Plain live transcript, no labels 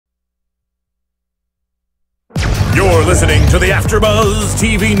You're listening to the AFTERBUZZ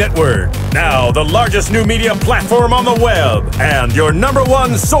TV Network, now the largest new media platform on the web, and your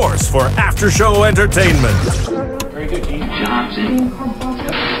 #1 source for after-show entertainment. Very good, Gene Johnson.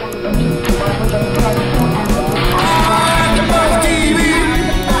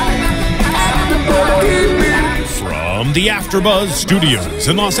 From the AFTERBUZZ Studios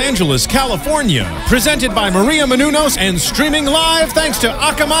in Los Angeles, California, presented by Maria Menounos and streaming live thanks to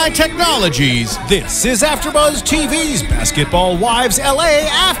Akamai Technologies, this is AFTERBUZZ TV's Basketball Wives LA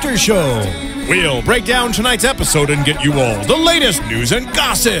After Show. We'll break down tonight's episode and get you all the latest news and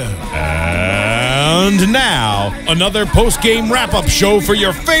gossip. And now, another post-game wrap-up show for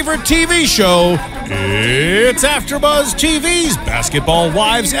your favorite TV show. It's AFTERBUZZ TV's Basketball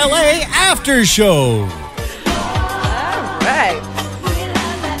Wives LA After Show.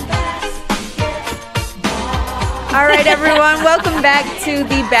 All right, everyone, welcome back to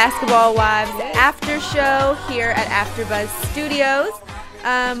the Basketball Wives After Show here at AFTERBUZZ Studios.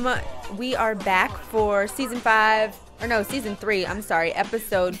 We are back for season 3, I'm sorry,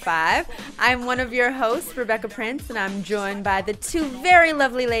 episode 5. I'm one of your hosts, Rebecca Prince, and I'm joined by the two very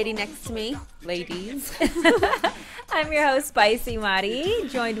lovely ladies next to me. Ladies. I'm your host, Spicy Mari,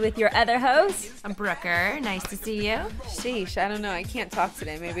 joined with your other host. I'm Brooker. Nice to see you. Sheesh, I don't know. I can't talk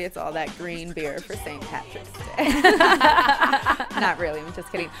today. Maybe it's all that green beer for St. Patrick's Day. Not really. I'm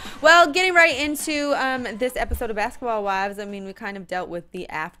just kidding. Well, getting right into this episode of Basketball Wives, I mean, we kind of dealt with the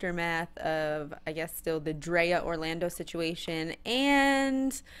aftermath of, I guess, still the Drea-Orlando situation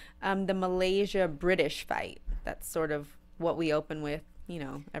and the Malaysia-British fight. That's sort of what we open with. You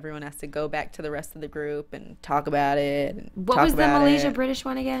know, everyone has to go back to the rest of the group and talk about it. What was the Malaysia-British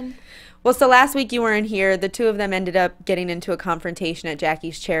one again? Well, so last week you weren't here. The two of them ended up getting into a confrontation at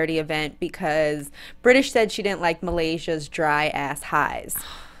Jackie's charity event because British said she didn't like Malaysia's dry-ass highs.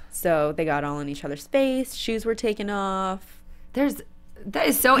 So they got all in each other's face. Shoes were taken off. That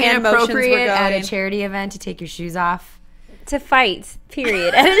is so inappropriate at a charity event to take your shoes off. To fight,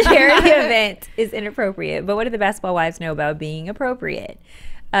 period, at a charity event is inappropriate. But what do the Basketball Wives know about being appropriate?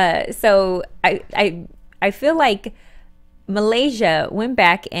 So I feel like Malaysia went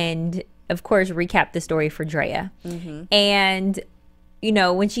back and, of course, recapped the story for Drea. Mm-hmm. And, you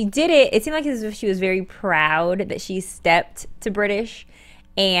know, when she did it, it seemed like as if she was very proud that she stepped to British.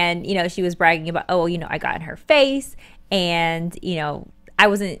 And, you know, she was bragging about, oh, you know, I got in her face. And, you know, I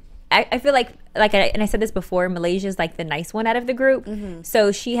feel like I said this before, Malaysia's like the nice one out of the group. Mm-hmm.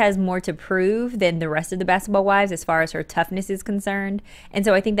 So she has more to prove than the rest of the Basketball Wives as far as her toughness is concerned. And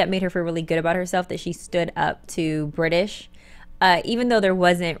so I think that made her feel really good about herself, that she stood up to British. Even though there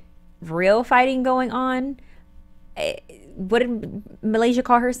wasn't real fighting going on. What did Malaysia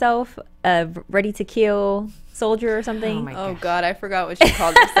call herself? Ready to kill soldier or something? Oh God, I forgot what she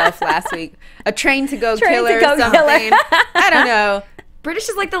called herself last week. A train to go killer or something. I don't know. British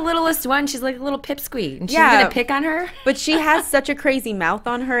is like the littlest one. She's like a little pipsqueak. And she's going to pick on her. But she has such a crazy mouth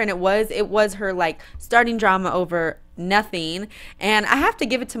on her. And it was her like starting drama over nothing. And I have to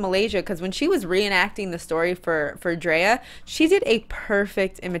give it to Malaysia because when she was reenacting the story for Drea, she did a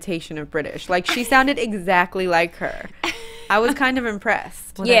perfect imitation of British. Like she sounded exactly like her. I was kind of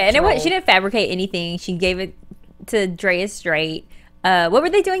impressed. Yeah, and she didn't fabricate anything. She gave it to Drea straight. What were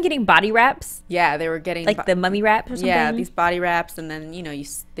they doing? Getting body wraps? Yeah, they were getting like the mummy wraps or something. Yeah, these body wraps, and then you know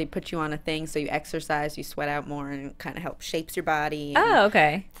they put you on a thing, so you exercise, you sweat out more, and it kind of helps shapes your body. Oh,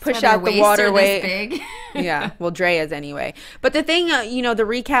 okay. Push out the water weight. Yeah, well, Drea's anyway. But the thing, you know, the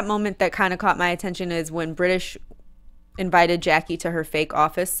recap moment that kind of caught my attention is when British invited Jackie to her fake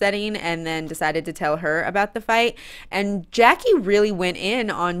office setting and then decided to tell her about the fight. And Jackie really went in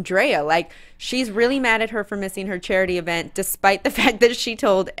on Drea. Like, she's really mad at her for missing her charity event despite the fact that she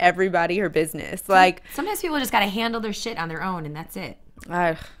told everybody her business. Like, sometimes people just got to handle their shit on their own and that's it.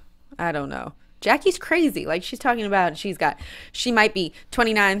 I don't know. Jackie's crazy. Like, she's talking about she might be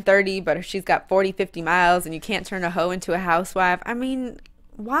 29, 30, but she's got 40, 50 miles and you can't turn a hoe into a housewife. I mean,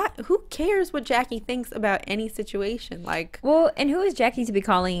 who cares what Jackie thinks about any situation? Like, well, and who is Jackie to be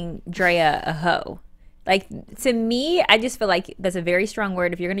calling Drea a hoe? Like, to me, I just feel like that's a very strong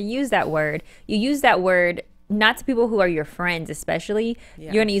word. If you're going to use that word, you use that word not to people who are your friends, especially. Yeah.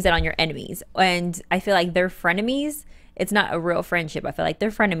 You're going to use that on your enemies. And I feel like they're frenemies. It's not a real friendship. I feel like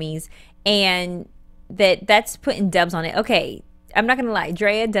they're frenemies, and that's putting dubs on it. Okay, I'm not gonna lie,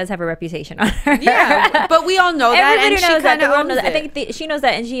 Drea does have a reputation on her. Yeah, but we all know that. Everybody knows that. I think she knows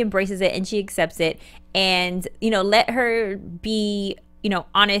that, and she embraces it, and she accepts it. And you know, let her be, you know,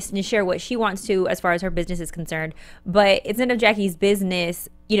 honest and share what she wants to as far as her business is concerned. But it's none of Jackie's business,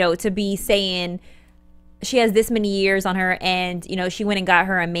 you know, to be saying she has this many years on her, and you know, she went and got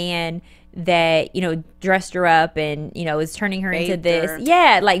her a man that, you know, dressed her up and, you know, is turning her into this.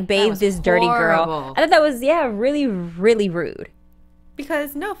 Yeah, like bathed this dirty girl. I thought that was, really, really rude.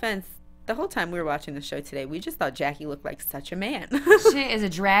 Because, no offense, the whole time we were watching the show today, we just thought Jackie looked like such a man. She is a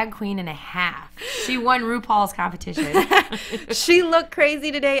drag queen and a half. She won RuPaul's competition. She looked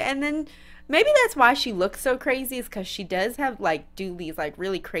crazy today, and then maybe that's why she looks so crazy, is because she does have, like, do these, like,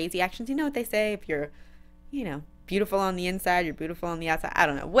 really crazy actions. You know what they say? If you're, you know, beautiful on the inside, you're beautiful on the outside. I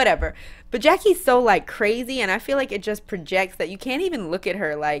don't know, whatever. But Jackie's so, like, crazy, and I feel like it just projects that you can't even look at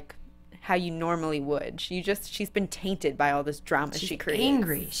her like how you normally would. She's been tainted by all this drama she creates.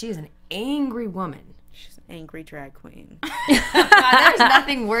 Angry. She is an angry woman. She's an angry drag queen. There's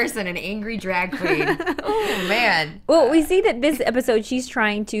nothing worse than an angry drag queen. Oh, man. Well, we see that this episode, she's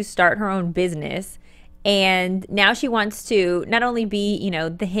trying to start her own business. And now she wants to not only be, you know,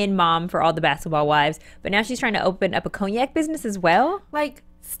 the hen mom for all the basketball wives, but now she's trying to open up a cognac business as well. Like,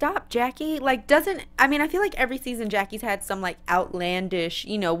 stop, Jackie. Like, I mean, I feel like every season Jackie's had some, like, outlandish,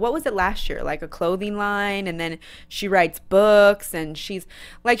 you know, what was it last year? Like a clothing line, and then she writes books, and she's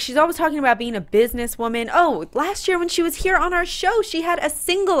always talking about being a businesswoman. Oh, last year when she was here on our show, she had a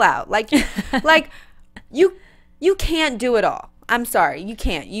single out. Like, you can't do it all. I'm sorry, you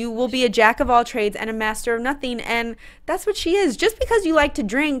can't. You will be a jack of all trades and a master of nothing, and that's what she is. Just because you like to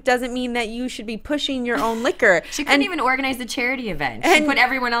drink doesn't mean that you should be pushing your own liquor. She couldn't even organize the charity event. She put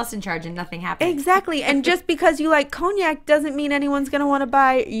everyone else in charge and nothing happened. Exactly, and just because you like cognac doesn't mean anyone's going to want to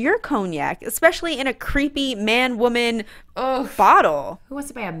buy your cognac, especially in a creepy man-woman bottle. Who wants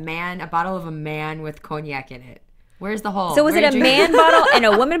to buy a bottle of a man with cognac in it? Where's the hole? So was it a man bottle and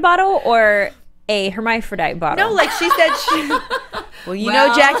a woman bottle, or a hermaphrodite bottle? No, like she said well, you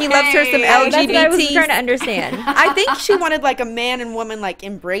know Jackie loves her some LGBT. That's what I was trying to understand. I think she wanted like a man and woman like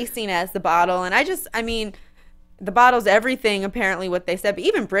embracing as the bottle, and I mean, the bottle's everything apparently, what they said. But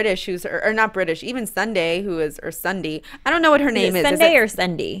even Brittish, or not Brittish, even Sunday, or Sundy, I don't know what her name is. Sunday or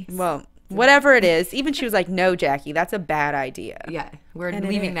Sundy? Well, whatever it is, even she was like, no, Jackie, that's a bad idea. Yeah, we're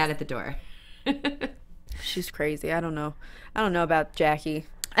leaving that at the door. She's crazy. I don't know about Jackie.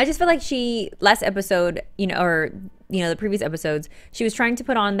 I just feel like last episode, you know, or, you know, the previous episodes, she was trying to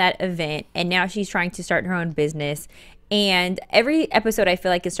put on that event, and now she's trying to start her own business. And every episode, I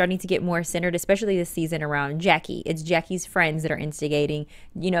feel like, is starting to get more centered, especially this season, around Jackie. It's Jackie's friends that are instigating.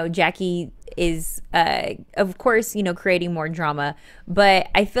 You know, Jackie is, of course, you know, creating more drama. But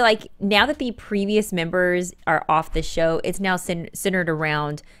I feel like now that the previous members are off the show, it's now centered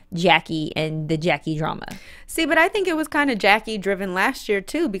around Jackie and the Jackie drama. See, but I think it was kind of Jackie driven last year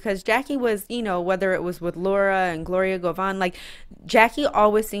too, because Jackie was, you know, whether it was with Laura and Gloria Govan, like Jackie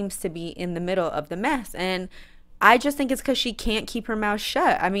always seems to be in the middle of the mess. And I just think it's because she can't keep her mouth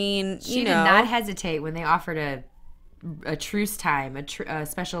shut. I mean, she did not hesitate when they offered a truce time, a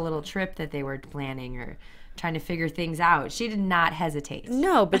special little trip that they were planning or trying to figure things out. She did not hesitate.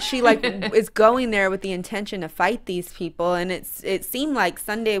 No, but she like is going there with the intention to fight these people, and it seemed like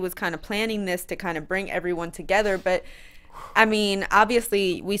Sunday was kind of planning this to kind of bring everyone together. But I mean,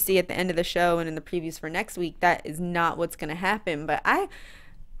 obviously, we see at the end of the show and in the previews for next week that is not what's going to happen. But I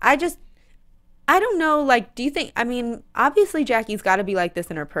don't know, like, do you think, I mean, obviously Jackie's got to be like this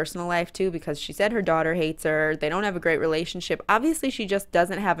in her personal life too, because she said her daughter hates her. They don't have a great relationship. Obviously, she just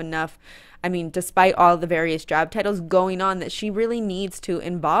doesn't have enough, I mean, despite all the various job titles going on, that she really needs to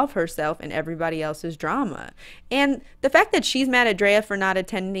involve herself in everybody else's drama. And the fact that she's mad at Drea for not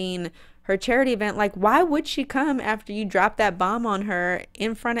attending her charity event, like, why would she come after you drop that bomb on her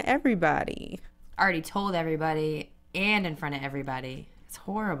in front of everybody? Already told everybody and in front of everybody. It's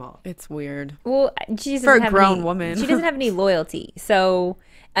horrible. It's weird. Well, she doesn't for a have grown woman. She doesn't have any loyalty. So,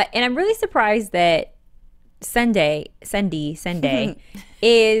 and I'm really surprised that Sunday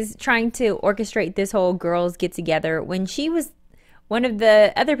is trying to orchestrate this whole girls get together when she was one of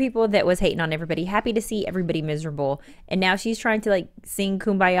the other people that was hating on everybody, happy to see everybody miserable. And now she's trying to like sing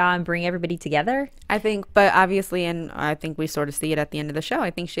Kumbaya and bring everybody together. I think, but obviously, and I think we sort of see it at the end of the show, I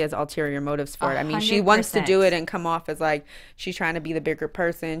think she has ulterior motives for it. I mean, she wants to do it and come off as like she's trying to be the bigger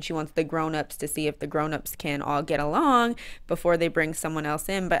person. She wants the grown-ups to see if the grown-ups can all get along before they bring someone else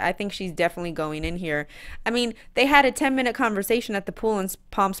in. But I think she's definitely going in here. I mean, they had a 10-minute conversation at the pool in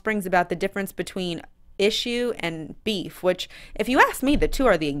Palm Springs about the difference between issue and beef, which if you ask me, the two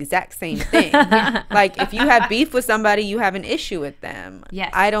are the exact same thing. Like if you have beef with somebody, you have an issue with them.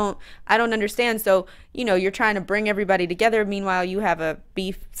 Yes. I don't understand. So, you know, you're trying to bring everybody together, meanwhile you have a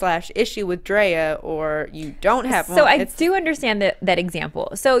beef/issue with Drea, or you don't have one. So I do understand that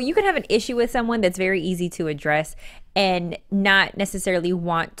example. So you can have an issue with someone that's very easy to address, and not necessarily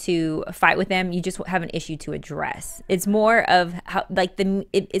want to fight with them. You just have an issue to address. It's more of how, like,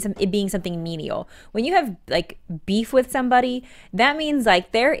 it being something menial. When you have like beef with somebody, that means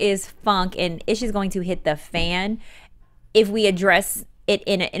like there is funk and issues going to hit the fan if we address it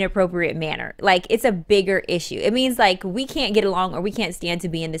in an inappropriate manner. Like, it's a bigger issue. It means like we can't get along or we can't stand to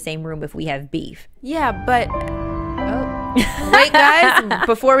be in the same room if we have beef. Yeah, but wait, guys,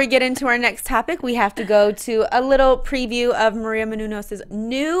 before we get into our next topic, we have to go to a little preview of Maria Menounos'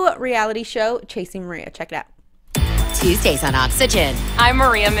 new reality show, Chasing Maria. Check it out. Tuesdays on Oxygen. I'm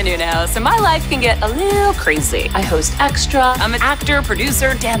Maria Menounos, and my life can get a little crazy. I host Extra. I'm an actor,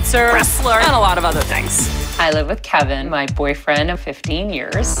 producer, dancer, wrestler, and a lot of other things. I live with Kevin, my boyfriend of 15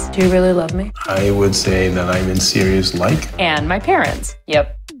 years. Do you really love me? I would say that I'm in serious like. And my parents.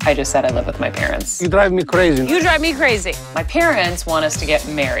 Yep, I just said I live with my parents. You drive me crazy. You drive me crazy. My parents want us to get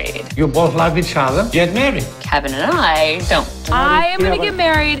married. You both love each other. Get married. Kevin and I don't. I am going to get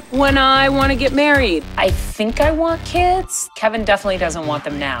married when I want to get married. I think I want kids. Kevin definitely doesn't want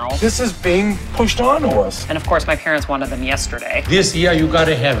them now. This is being pushed on to us. And of course, my parents wanted them yesterday. This year, you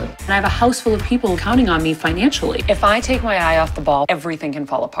gotta have it. And I have a house full of people counting on me financially. If I take my eye off the ball, everything can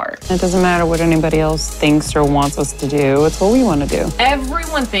fall apart. It doesn't matter what anybody else thinks or wants us to do. It's what we want to do.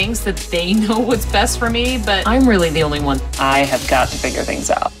 Everyone thinks that they know what's best for me, but I'm really the only one. I have got to figure things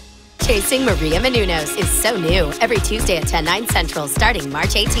out. Chasing Maria Menounos is so new. Every Tuesday at 10, 9 Central, starting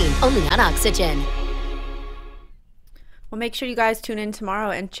March 18th, only on Oxygen. Well, make sure you guys tune in tomorrow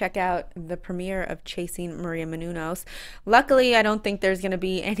and check out the premiere of Chasing Maria Menounos. Luckily, I don't think there's going to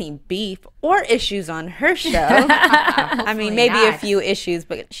be any beef or issues on her show. I mean, maybe a few issues,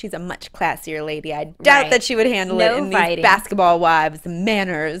 but she's a much classier lady. I doubt that she would handle it in these Basketball Wives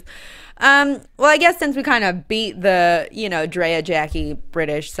manners. Well, I guess since we kind of beat the, Drea, Jackie,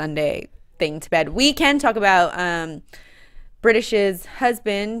 British, Sunday thing to bed, we can talk about Brittish's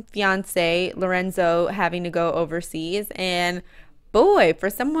husband, fiance, Lorenzo, having to go overseas. And boy, for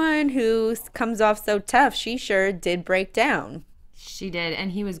someone who comes off so tough, she sure did break down. She did,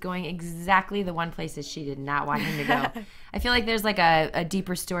 and he was going exactly the one place that she did not want him to go. I feel like there's like a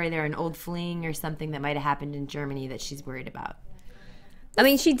deeper story there, an old fling or something that might have happened in Germany that she's worried about. I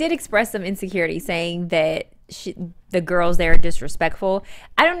mean, she did express some insecurity, saying that the girls there are disrespectful.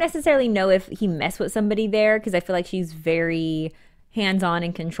 I don't necessarily know if he messed with somebody there, because I feel like she's very hands-on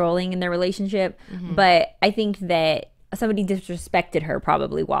and controlling in their relationship. But I think that somebody disrespected her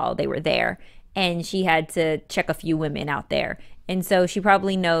probably while they were there, and she had to check a few women out there. And so she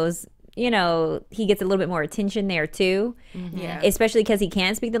probably knows, he gets a little bit more attention there too. Yeah. Especially because he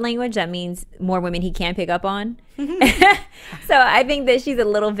can speak the language. That means more women he can pick up on. So I think that she's a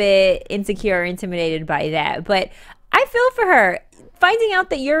little bit insecure or intimidated by that. But I feel for her. Finding out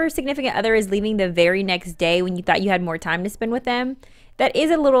that your significant other is leaving the very next day when you thought you had more time to spend with them, that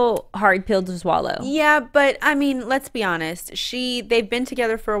is a little hard pill to swallow. Yeah, but I mean, let's be honest. They've been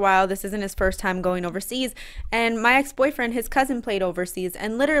together for a while. This isn't his first time going overseas. And my ex-boyfriend, his cousin, played overseas.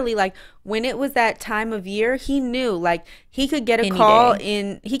 And literally, like, when it was that time of year, he knew, like, he could get a call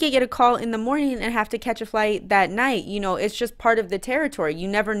in the morning and have to catch a flight that night. It's just part of the territory. You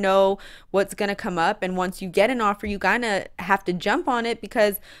never know what's going to come up. And once you get an offer, you kind of have to jump on it,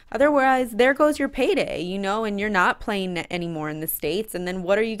 because otherwise there goes your payday, and you're not playing anymore in the States. And then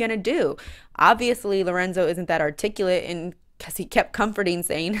what are you going to do? Obviously, Lorenzo isn't that articulate, and because he kept comforting,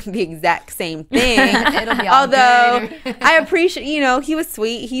 saying the exact same thing. It'll be all Although good. I appreciate, he was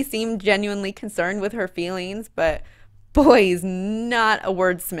sweet. He seemed genuinely concerned with her feelings, but boy, he's not a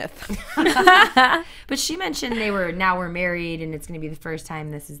wordsmith. But she mentioned we're married, and it's going to be the first time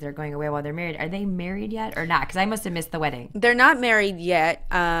they're going away while they're married. Are they married yet or not? Because I must have missed the wedding. They're not married yet.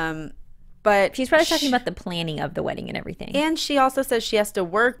 But she's probably talking about the planning of the wedding and everything. And she also says she has to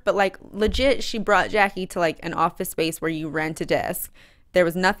work, but like legit, she brought Jackie to like an office space where you rent a desk. There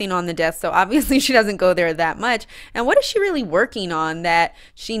was nothing on the desk, so obviously she doesn't go there that much. And what is she really working on that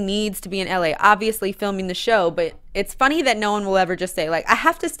she needs to be in LA? Obviously filming the show, but it's funny that no one will ever just say, like, I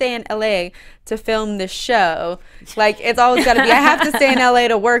have to stay in LA to film this show. Like, it's always got to be, I have to stay in LA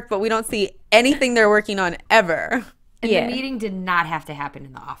to work, but we don't see anything they're working on ever. And the meeting did not have to happen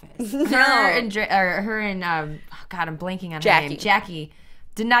in the office. No. Her and God, I'm blanking on her name. Jackie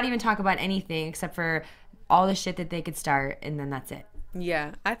did not even talk about anything except for all the shit that they could start, and then that's it.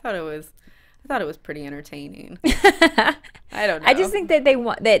 Yeah, I thought it was pretty entertaining. I don't know. I just think that they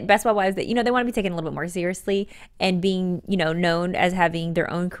want that Basketball Wives, that they want to be taken a little bit more seriously and being known as having their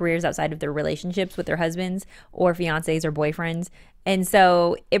own careers outside of their relationships with their husbands or fiancés or boyfriends. And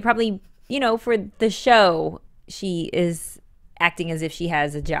so it probably for the show, she is acting as if she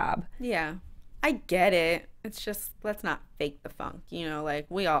has a job. Yeah, I get it. it's just, let's not fake the funk, you know, like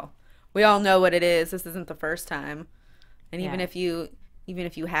we all know what it is. This isn't the first time. And even if you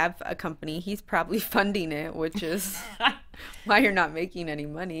have a company, he's probably funding it, which is why you're not making any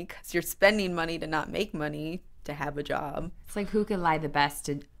money, because you're spending money to not make money to have a job. It's like who could lie the best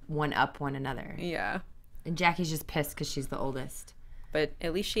to one up one another. Yeah. And Jackie's just pissed because she's the oldest. But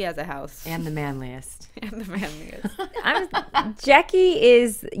at least she has a house. And the manliest. And the manliest. Jackie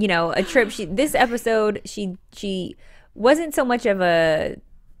is, you know, a trip. This episode, she wasn't so much of a,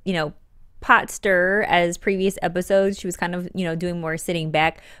 you know, pot stir as previous episodes. She was kind of, you know, doing more sitting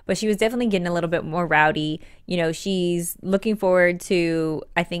back, but she was definitely getting a little bit more rowdy. You know, she's looking forward to,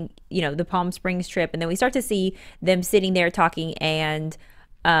 I think, you know, the Palm Springs trip. And then we start to see them sitting there talking, and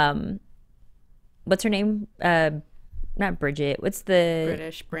what's her name? Not Bridget. What's the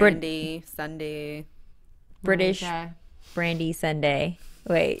British, Brandy, Sunday. British, Brandy, Sunday.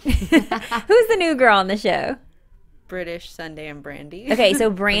 Wait. Who's the new girl on the show? British, Sunday, and Brandy. Okay, so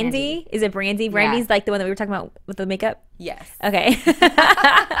Brandy. Is it Brandy? Brandy's like the one that we were talking about with the makeup? Yes. Okay.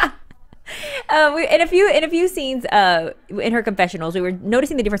 In a few scenes in her confessionals, we were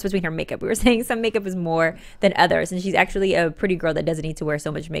noticing the difference between her makeup. We were saying some makeup is more than others, and she's actually a pretty girl that doesn't need to wear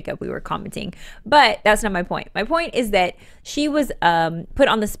so much makeup, we were commenting. But that's not my point. My point is that she was put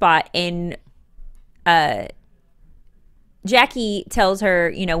on the spot, and Jackie tells her,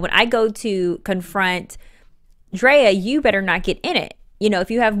 you know, when I go to confront Drea, you better not get in it. You know,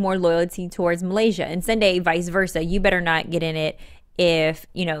 if you have more loyalty towards Malaysia, and Sunday, vice versa, you better not get in it if,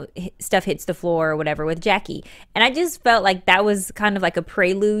 you know, stuff hits the floor or whatever with Jackie. And I just felt like that was kind of like a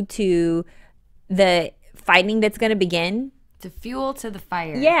prelude to the fighting that's going to begin. To fuel to the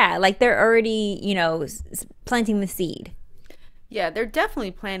fire. Yeah, like they're already, you know, planting the seed. Yeah, they're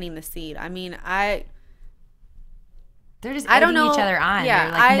definitely planting the seed. I mean, they're just egging each other on.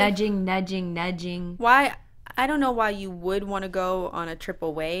 Yeah, they're like nudging. Why? I don't know why you would want to go on a trip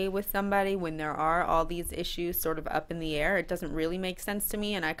away with somebody when there are all these issues sort of up in the air. It doesn't really make sense to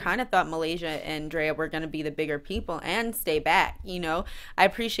me. And I kind of thought Malaysia and Drea were going to be the bigger people and stay back, you know. I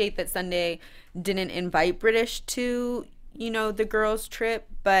appreciate that Sunday didn't invite British to, you know, the girls' trip.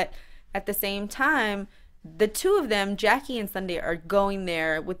 But at the same time, the two of them, Jackie and Sunday, are going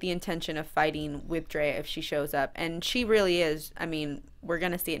there with the intention of fighting with Drea if she shows up. And she really is. I mean, we're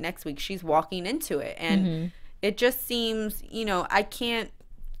going to see it next week. She's walking into it. And it just seems, you know,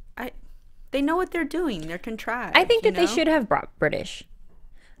 they know what they're doing. They're contrived. I think that they should have brought British.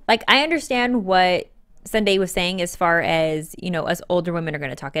 Like, I understand what Sunday was saying as far as, you know, us older women are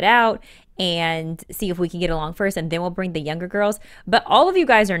going to talk it out and see if we can get along first, and then we'll bring the younger girls. But all of you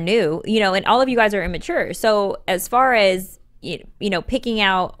guys are new, you know, and all of you guys are immature. So as far as, you know, picking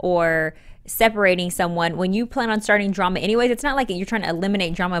out or separating someone, when you plan on starting drama anyways, it's not like you're trying to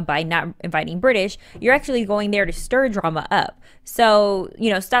eliminate drama by not inviting British. You're actually going there to stir drama up. So, you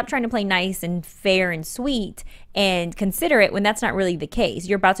know, stop trying to play nice and fair and sweet and considerate when that's not really the case.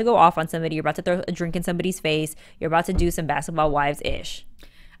 You're about to go off on somebody. You're about to throw a drink in somebody's face. You're about to do some Basketball Wives-ish.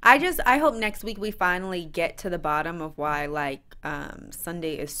 I hope next week we finally get to the bottom of why, like,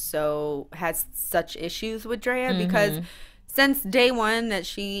 Sunday has such issues with Drea, because since day one that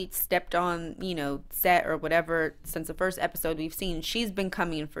she stepped on, you know, set or whatever, since the first episode we've seen, she's been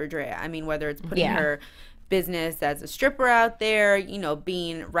coming for Drea. I mean, whether it's putting her business as a stripper out there, you know,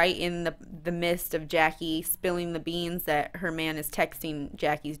 being right in the midst of Jackie spilling the beans that her man is texting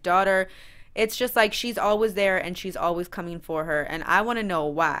Jackie's daughter. It's just like she's always there and she's always coming for her. And I want to know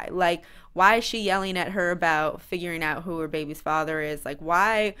why. Like, why is she yelling at her about figuring out who her baby's father is? Like,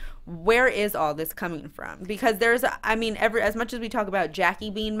 where is all this coming from? Because as much as we talk about Jackie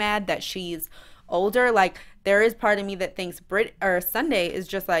being mad that she's older, like, there is part of me that thinks Sunday is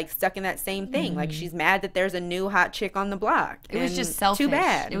just like stuck in that same thing. Like, she's mad that there's a new hot chick on the block. It was just selfish. Too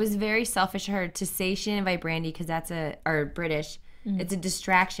bad. It was very selfish of her to say she didn't invite Brandy because or British. It's a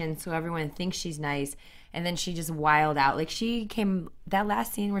distraction, so everyone thinks she's nice. And then she just wild out. Like, that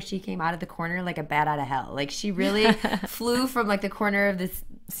last scene where she came out of the corner like a bat out of hell. Like, she really flew from, like, the corner of the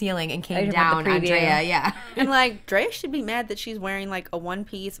ceiling and came down on Drea. Yeah. And, like, Drea should be mad that she's wearing, like, a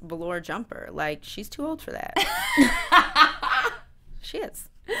one-piece velour jumper. Like, she's too old for that. She is.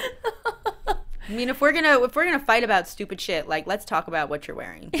 I mean, if we're gonna fight about stupid shit, like, let's talk about what you're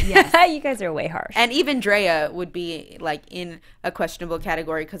wearing. Yes. You guys are way harsh. And even Drea would be, like, in a questionable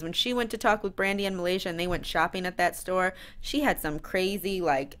category, because when she went to talk with Brandy in Malaysia and they went shopping at that store, she had some crazy,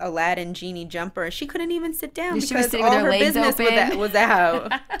 like, Aladdin genie jumper. She couldn't even sit down because all her business was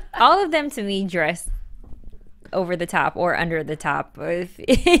out. All of them, to me, dress over the top or under the top, if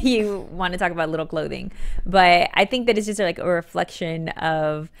you want to talk about little clothing. But I think that it's just like a reflection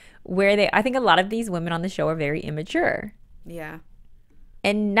of where I think a lot of these women on the show are very immature. Yeah.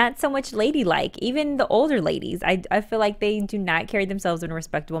 And not so much ladylike. Even the older ladies, I feel like they do not carry themselves in a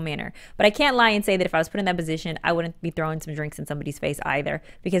respectable manner. But I can't lie and say that if I was put in that position, I wouldn't be throwing some drinks in somebody's face either,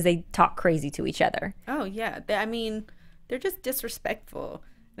 because they talk crazy to each other. Oh, yeah. I mean, they're just disrespectful.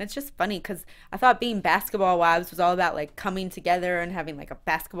 And it's just funny because I thought being basketball wives was all about like coming together and having like a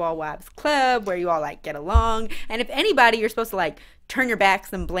basketball wives club where you all like get along. And if anybody, you're supposed to like turn your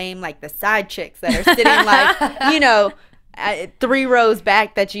backs and blame like the side chicks that are sitting like, you know, 3 rows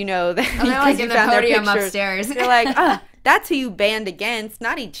back that you know that they're like in the podium pictures. upstairs. They're like, oh, that's who you band against,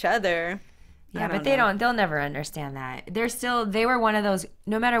 not each other. Yeah, but they'll never understand that. They were one of those,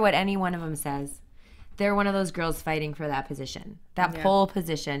 no matter what any one of them says, they're one of those girls fighting for that position, that pole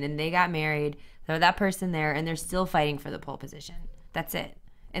position, and they got married. They're that person there, and they're still fighting for the pole position. That's it.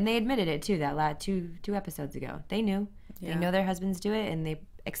 And they admitted it too. That two episodes ago, they knew. They know their husbands do it, and they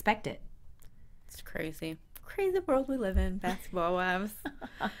expect it. It's crazy. Crazy world we live in, basketball wives.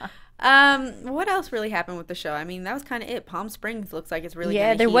 What else really happened with the show? I mean, that was kind of it. Palm Springs looks like it's really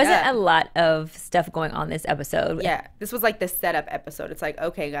there wasn't a lot of stuff going on this episode. Yeah, this was like the setup episode. It's like,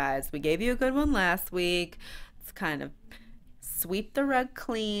 okay, guys, we gave you a good one last week. Let's kind of sweep the rug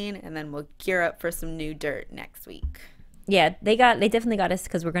clean, and then we'll gear up for some new dirt next week. Yeah, they definitely got us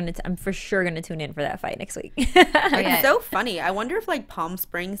because I'm for sure gonna tune in for that fight next week. It's so funny. I wonder if like Palm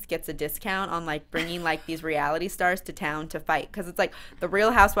Springs gets a discount on like bringing like these reality stars to town to fight, because it's like the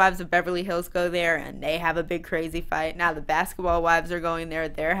Real Housewives of Beverly Hills go there and they have a big crazy fight. Now the Basketball Wives are going there;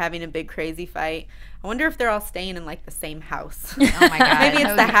 they're having a big crazy fight. I wonder if they're all staying in like the same house. Oh my god, maybe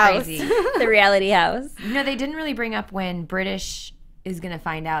it's the house, the reality house. No, they didn't really bring up when Brittish is gonna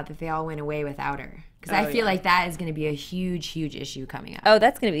find out that they all went away without her. Because I feel like that is going to be a huge, huge issue coming up. Oh,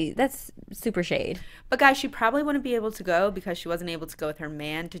 that's super shade. But guys, she probably wouldn't be able to go because she wasn't able to go with her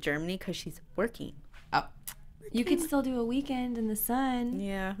man to Germany because she's working. Oh. You could still do a weekend in the sun.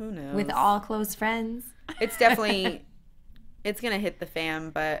 Yeah, who knows? With all close friends. It's definitely, it's going to hit the fan,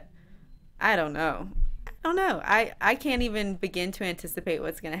 but I don't know. I can't even begin to anticipate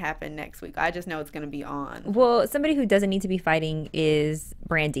what's going to happen next week. I just know it's going to be on. Well, somebody who doesn't need to be fighting is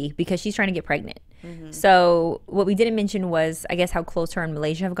Brandy, because she's trying to get pregnant. Mm-hmm. So what we didn't mention was, I guess, how close her and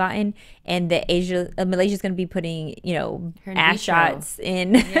Malaysia have gotten, and that Malaysia's going to be putting, her ass shots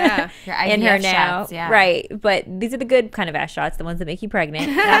in, in her now. Shots, yeah. Right. But these are the good kind of ass shots, the ones that make you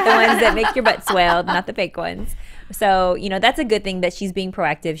pregnant, not the ones that make your butt swell, not the fake ones. So, that's a good thing that she's being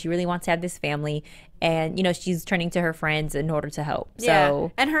proactive. She really wants to have this family. And, she's turning to her friends in order to help. Yeah.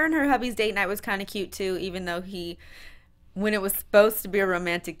 So, and her hubby's date night was kind of cute, too, even though when it was supposed to be a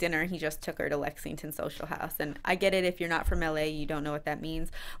romantic dinner, he just took her to Lexington Social House. And I get it, if you're not from LA, you don't know what that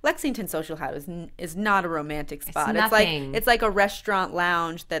means. Lexington Social House is not a romantic spot. It's like a restaurant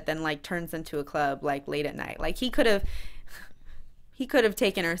lounge that then like turns into a club like late at night. Like he could have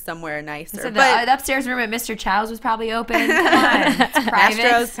taken her somewhere nicer. So the upstairs room at Mr. Chow's was probably open. Come on, it's private.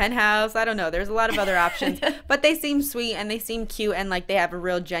 Astro's penthouse. I don't know. There's a lot of other options, but they seem sweet and they seem cute and like they have a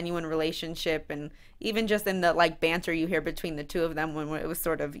real genuine relationship. And even just in the like banter you hear between the two of them when it was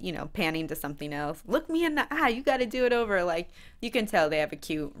sort of panning to something else. Look me in the eye. You got to do it over. Like you can tell they have a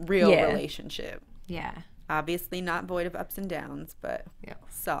cute real relationship. Yeah. Obviously not void of ups and downs, but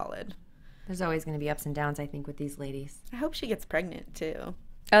solid. There's always going to be ups and downs, I think, with these ladies. I hope she gets pregnant, too.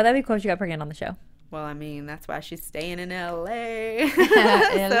 Oh, that'd be cool if she got pregnant on the show. Well, I mean, that's why she's staying in L.A.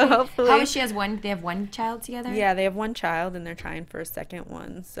 So hopefully. How is she they have one child together? Yeah, they have one child, and they're trying for a second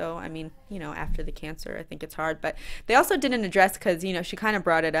one. So, I mean, after the cancer, I think it's hard. But they also didn't address, because, she kind of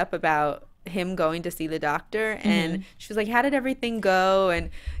brought it up about him going to see the doctor, and she was like, how did everything go?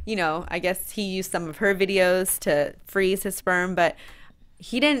 And, I guess he used some of her videos to freeze his sperm, but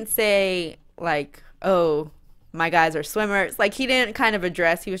he didn't say like, oh, my guys are swimmers. Like he didn't kind of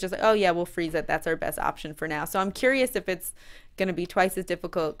address. He was just like, oh yeah, we'll freeze it. That's our best option for now. So I'm curious if it's going to be twice as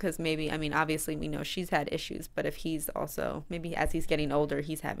difficult, because maybe, I mean, obviously we know she's had issues, but if he's also, maybe as he's getting older,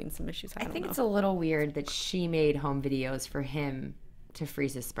 he's having some issues. I think it's a little weird that she made home videos for him to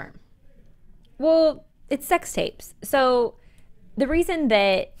freeze his sperm. Well, it's sex tapes. So the reason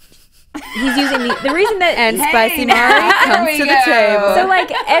that he's using the reason that Spicy Mari comes to the table. So like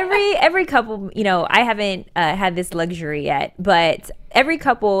every couple, I haven't had this luxury yet, but every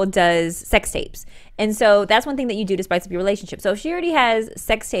couple does sex tapes, and so that's one thing that you do to spice up your relationship. So if she already has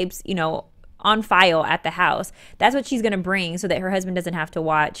sex tapes, on file at the house, that's what she's gonna bring, so that her husband doesn't have to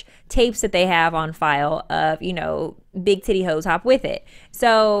watch tapes that they have on file of big titty hoes hop with it.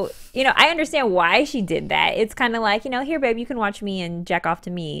 So I understand why she did that. It's kind of like, here babe, you can watch me and jack off to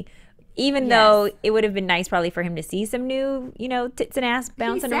me. Even though it would have been nice probably for him to see some new, you know, tits and ass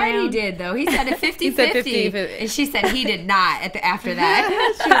bouncing around. He did, though. He said a 50-50. And she said he did not after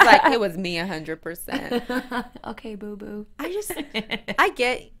that. She was like, it was me 100%. Okay, boo-boo. I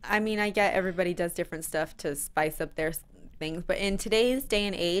get everybody does different stuff to spice up their things, but in today's day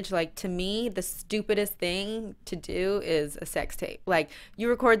and age, like, to me, the stupidest thing to do is a sex tape. Like, you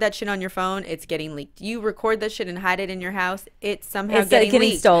record that shit on your phone, it's getting leaked. You record that shit and hide it in your house, it's somehow getting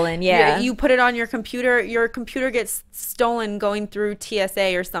leaked. Stolen. You put it on your computer gets stolen going through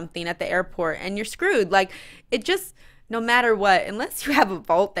TSA or something at the airport, and you're screwed. Like, it just, no matter what, unless you have a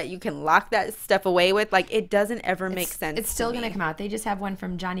vault that you can lock that stuff away with, like, it doesn't ever make sense. It's still gonna come out. They just have one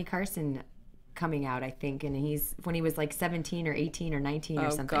from Johnny Carson coming out, I think, and when he was like 17 or 18 or 19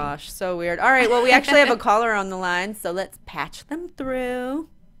 or something. Oh gosh, so weird. All right, well, we actually have a caller on the line, so let's patch them through.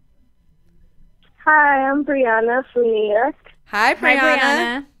 Hi, I'm Brianna from New York. Hi,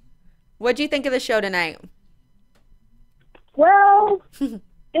 Brianna. What'd you think of the show tonight? Well, it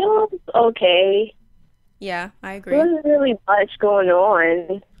was okay. Yeah, I agree. There wasn't really much going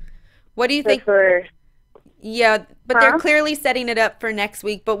on. What do you think? Yeah, but they're clearly setting it up for next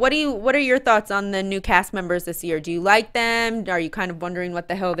week. But what are your thoughts on the new cast members this year? Do you like them? Are you kind of wondering what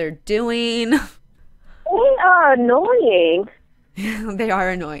the hell they're doing? They are annoying. They are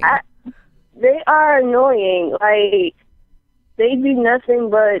annoying. They are annoying. Like, they do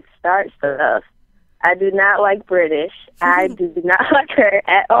nothing but start stuff. I do not like Brittish. I do not like her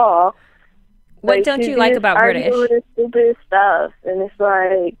at all. What like, don't you like about Brittish? Doing stupid stuff, and it's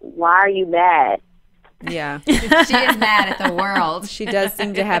like, why are you mad? Yeah. She is mad at the world. She does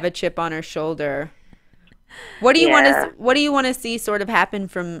seem to have a chip on her shoulder. What do you want to see sort of happen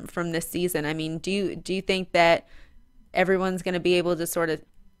from this season? I mean, do you think that everyone's going to be able to sort of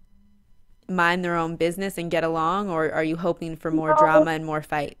mind their own business and get along, or are you hoping for more drama and more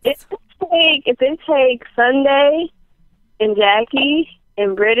fights? If they take Sunday and Jackie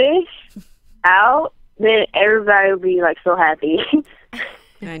and British out, then everybody will be like so happy.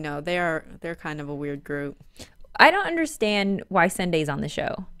 I know they're kind of a weird group. I don't understand why Sunday's on the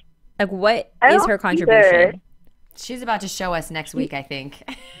show. Like, what is her contribution? Either. She's about to show us next week, I think.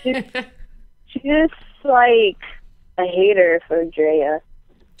 She's just like a hater for Drea.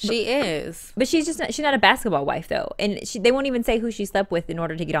 She is, but she's not a basketball wife though, and they won't even say who she slept with in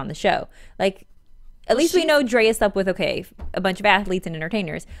order to get on the show. Like, at least we know Drea slept with a bunch of athletes and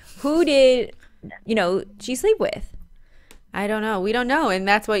entertainers. Who did she sleep with? I don't know. We don't know. And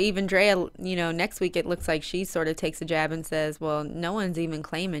that's what even Drea, next week it looks like she sort of takes a jab and says, well, no one's even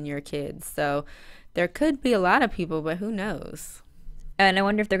claiming your kids. So there could be a lot of people, but who knows? And I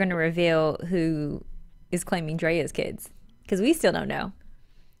wonder if they're going to reveal who is claiming Drea's kids, because we still don't know.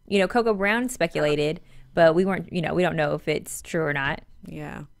 Coco Brown speculated, but we don't know if it's true or not.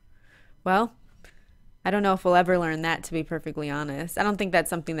 Yeah. Well, I don't know if we'll ever learn that, to be perfectly honest. I don't think that's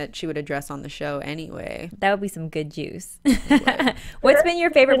something that she would address on the show anyway. That would be some good juice. What's been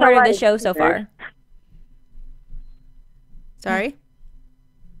your favorite part of the show so far? Sorry?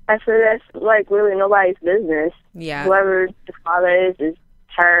 I said that's like really nobody's business. Yeah. Whoever the father is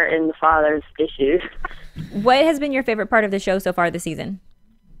her and the father's issues. What has been your favorite part of the show so far this season?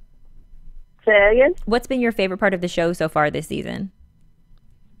 Say that again? What's been your favorite part of the show so far this season?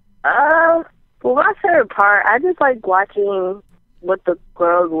 Well, my favorite part, I just like watching what the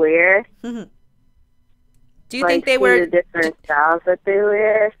girls wear. Do you think they wear the different styles that they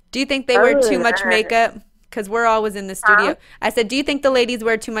wear? Do you think they wear too much makeup? Because we're always in the studio. I said, do you think the ladies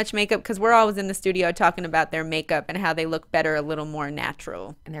wear too much makeup? Because we're always in the studio talking about their makeup and how they look better, a little more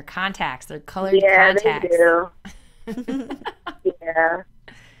natural. And their contacts, their colored contacts. Yeah, they do. Yeah.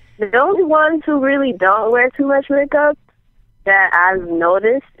 The only ones who really don't wear too much makeup that I've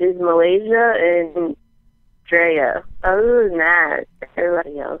noticed is Malaysia and Drea. Other than that,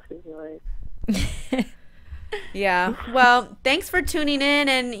 everybody else is like... Yeah. Well, thanks for tuning in,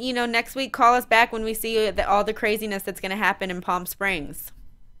 and next week call us back when we see all the craziness that's going to happen in Palm Springs.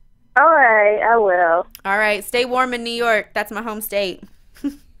 All right, I will. All right. Stay warm in New York. That's my home state.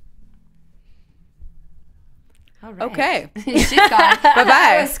 All right. Okay. She's gone. Bye-bye.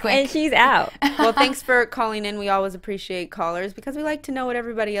 That was quick. And she's out. Well, thanks for calling in. We always appreciate callers because we like to know what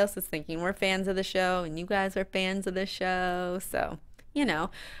everybody else is thinking. We're fans of the show, and you guys are fans of the show. So,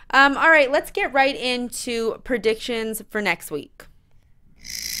 all right, let's get right into predictions for next week.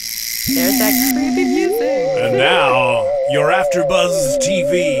 There's that creepy music. And now, your AfterBuzz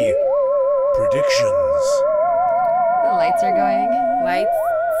TV predictions. The lights are going. Lights,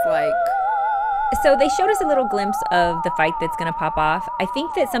 like... So they showed us a little glimpse of the fight that's going to pop off. I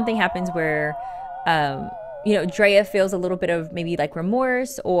think that something happens where you know, Drea feels a little bit of maybe like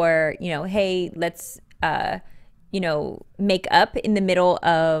remorse, or, you know, hey, let's, you know, make up in the middle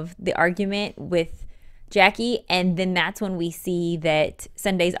of the argument with Jackie. And then that's when we see that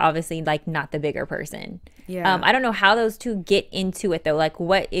Sunday's obviously like not the bigger person. Yeah. I don't know how those two get into it though. Like,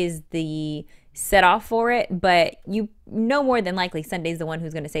 what is the set off for it? But you know, more than likely Sunday's the one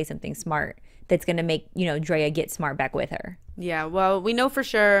who's going to say something smart that's going to make, you know, Drea get smart back with her. Yeah, well, we know for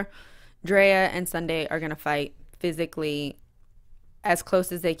sure Drea and Sunday are going to fight physically as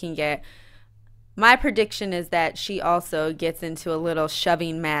close as they can get. My prediction is that she also gets into a little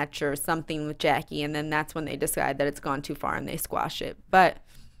shoving match or something with Jackie, and then that's when they decide that it's gone too far and they squash it. But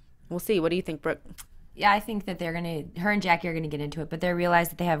we'll see. What do you think, Brooke? Yeah, I think that her and Jackie are gonna get into it, but they realize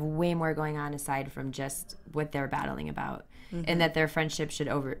that they have way more going on aside from just what they're battling about, and that their friendship should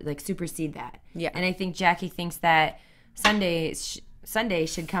supersede that. Yeah. And I think Jackie thinks that Sunday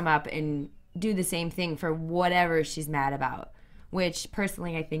should come up and do the same thing for whatever she's mad about. Which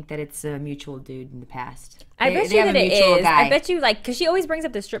personally, I think that it's a mutual dude in the past. I bet you that it is. I bet you, like, because she always brings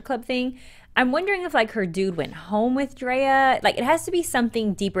up the strip club thing. I'm wondering if, like, her dude went home with Drea. Like, it has to be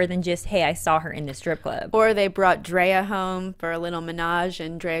something deeper than just, hey, I saw her in the strip club. Or they brought Drea home for a little menage,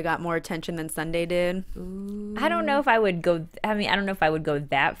 and Drea got more attention than Sunday did. Ooh. I don't know if I would go. I mean, I don't know if I would go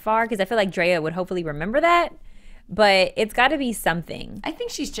that far, because I feel like Drea would hopefully remember that. But it's got to be something. I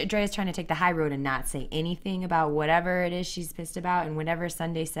think Drea's trying to take the high road and not say anything about whatever it is she's pissed about, and whatever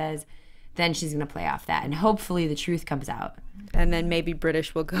Sunday says, then she's going to play off that, and hopefully the truth comes out. And then maybe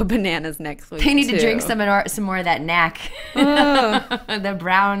Brittish will go bananas next week. They need to drink some more of that knack. The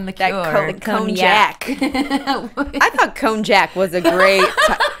brown liqueur. That cognac. I thought cognac was a great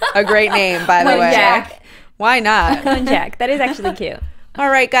name, by the way. Why not? Cognac. That is actually cute. All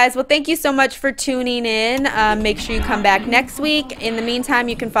right, guys. Well, thank you so much for tuning in. Make sure you come back next week. In the meantime,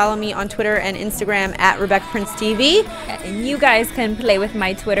 you can follow me on Twitter and Instagram at RebeccaPrinceTV. And you guys can play with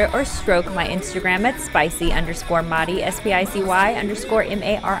my Twitter or stroke my Instagram at Spicy_Mari,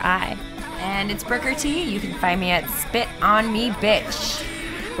 SPICY_MARI. And it's Brooker T. You can find me at Spit On Me Bitch.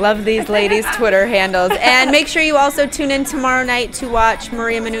 Love these ladies' Twitter handles. And make sure you also tune in tomorrow night to watch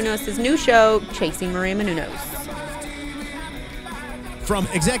Maria Menounos' new show, Chasing Maria Menounos. From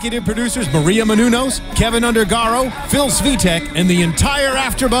executive producers Maria Menounos, Kevin Undergaro, Phil Svitek, and the entire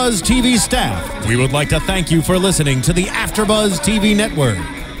AfterBuzz TV staff, we would like to thank you for listening to the AfterBuzz TV network.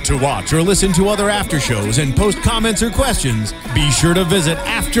 To watch or listen to other after shows and post comments or questions, be sure to visit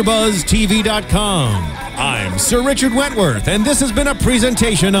AfterBuzzTV.com. I'm Sir Richard Wentworth, and this has been a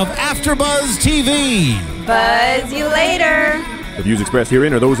presentation of AfterBuzz TV. Buzz you later. The views expressed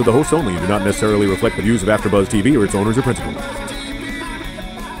herein are those of the hosts only and do not necessarily reflect the views of AfterBuzz TV or its owners or principals.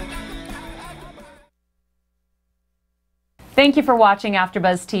 Thank you for watching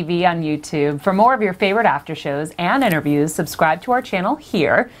AfterBuzz TV on YouTube. For more of your favorite after shows and interviews, subscribe to our channel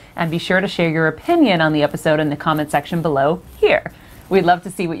here, and be sure to share your opinion on the episode in the comment section below here. We'd love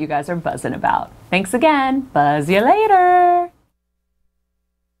to see what you guys are buzzing about. Thanks again. Buzz you later.